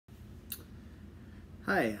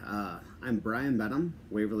Hi, I'm Brian Benham,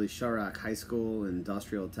 Waverly Shellrock High School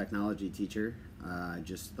industrial technology teacher. I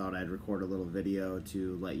just thought I'd record a little video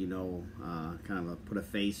to let you know, put a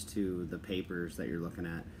face to the papers that you're looking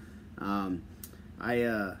at. Um,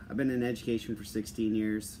 I've been in education for 16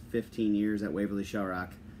 years, 15 years at Waverly Shellrock.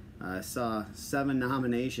 I saw 7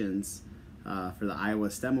 nominations for the Iowa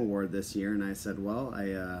STEM Award this year, and I said, well,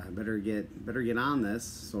 I better get on this,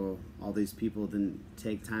 so all these people didn't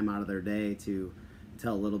take time out of their day to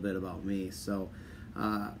tell a little bit about me. So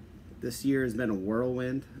this year has been a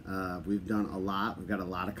whirlwind. We've done a lot. We've got a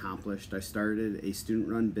lot accomplished. I started a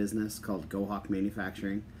student-run business called GoHawk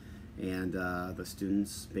Manufacturing, and the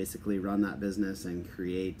students basically run that business and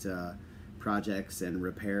create projects and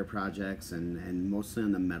repair projects, and mostly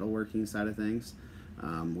on the metalworking side of things.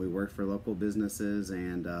 We work for local businesses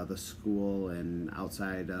and the school and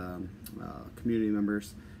outside community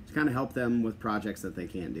members to kind of help them with projects that they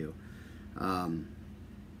can't do.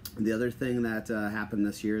 The other thing that happened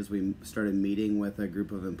this year is we started meeting with a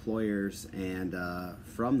group of employers, and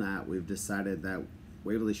from that we've decided that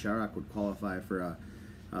Waverly Shellrock would qualify for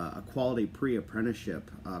a quality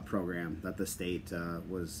pre-apprenticeship program that the state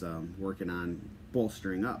was working on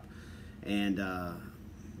bolstering up, and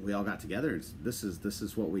we all got together and this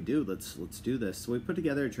is what we do. Let's do this. So we put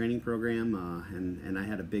together a training program, and I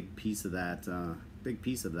had a big piece of that,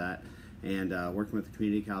 and working with the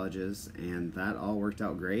community colleges, and that all worked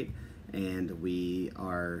out great. And we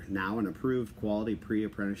are now an approved quality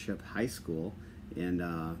pre-apprenticeship high school in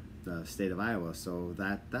the state of Iowa. So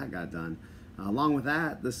that got done. Along with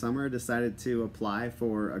that, this summer I decided to apply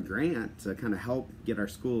for a grant to kind of help get our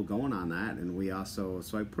school going on that. And so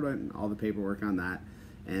I put in all the paperwork on that,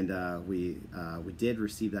 and we did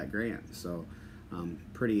receive that grant. So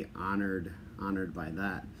pretty honored by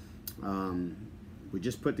that. We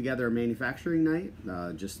just put together a manufacturing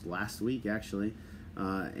night just last week, actually,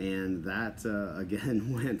 and that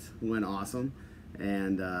again went awesome.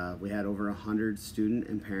 And we had over 100 student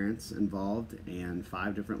and parents involved, and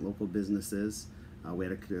 5 different local businesses. We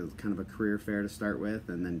had a kind of a career fair to start with,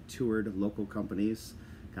 and then toured local companies,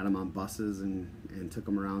 got them on buses, and took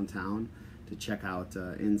them around town to check out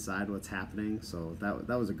inside what's happening. So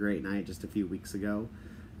that was a great night just a few weeks ago.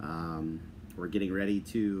 We're getting ready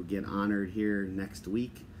to get honored here next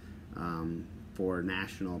week for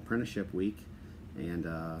National Apprenticeship Week, and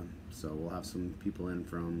so we'll have some people in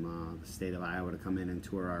from the state of Iowa to come in and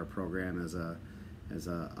tour our program as a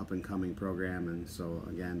up and coming program, and so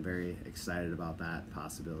again, very excited about that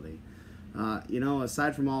possibility.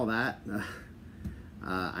 Aside from all that,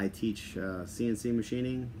 I teach CNC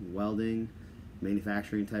machining, welding,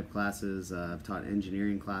 manufacturing type classes. I've taught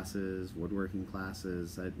engineering classes, woodworking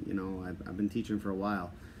classes. I've been teaching for a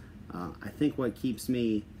while. I think what keeps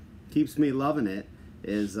me loving it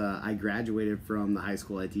is I graduated from the high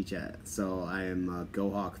school I teach at, so I am a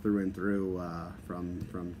GoHawk through and through,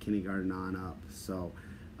 from kindergarten on up. So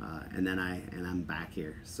and I'm back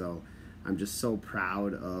here. So I'm just so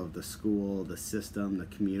proud of the school, the system, the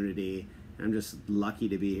community. I'm just lucky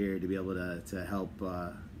to be here to be able to help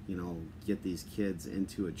get these kids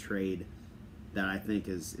into a trade that I think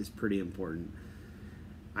is pretty important.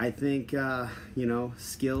 I think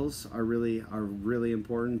skills are really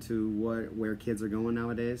important to where kids are going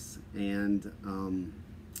nowadays, and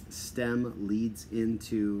STEM leads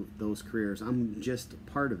into those careers. I'm just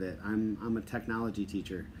part of it. I'm a technology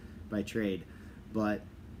teacher by trade, but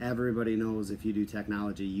everybody knows if you do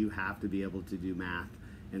technology, you have to be able to do math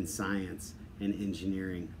and science and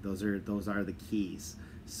engineering. Those are the keys.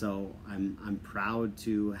 So I'm proud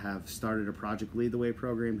to have started a Project Lead the Way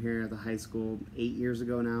program here at the high school 8 years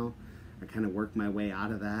ago now. I kind of worked my way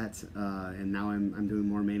out of that, and now I'm doing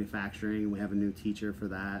more manufacturing. We have a new teacher for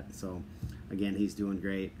that, so again, he's doing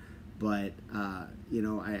great. But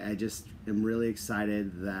I just am really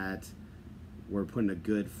excited that we're putting a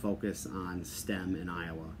good focus on STEM in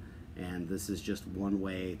Iowa, and this is just one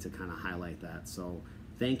way to kind of highlight that. So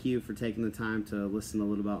thank you for taking the time to listen a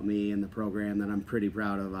little about me and the program that I'm pretty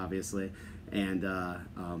proud of, obviously, and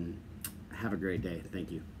have a great day.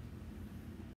 Thank you.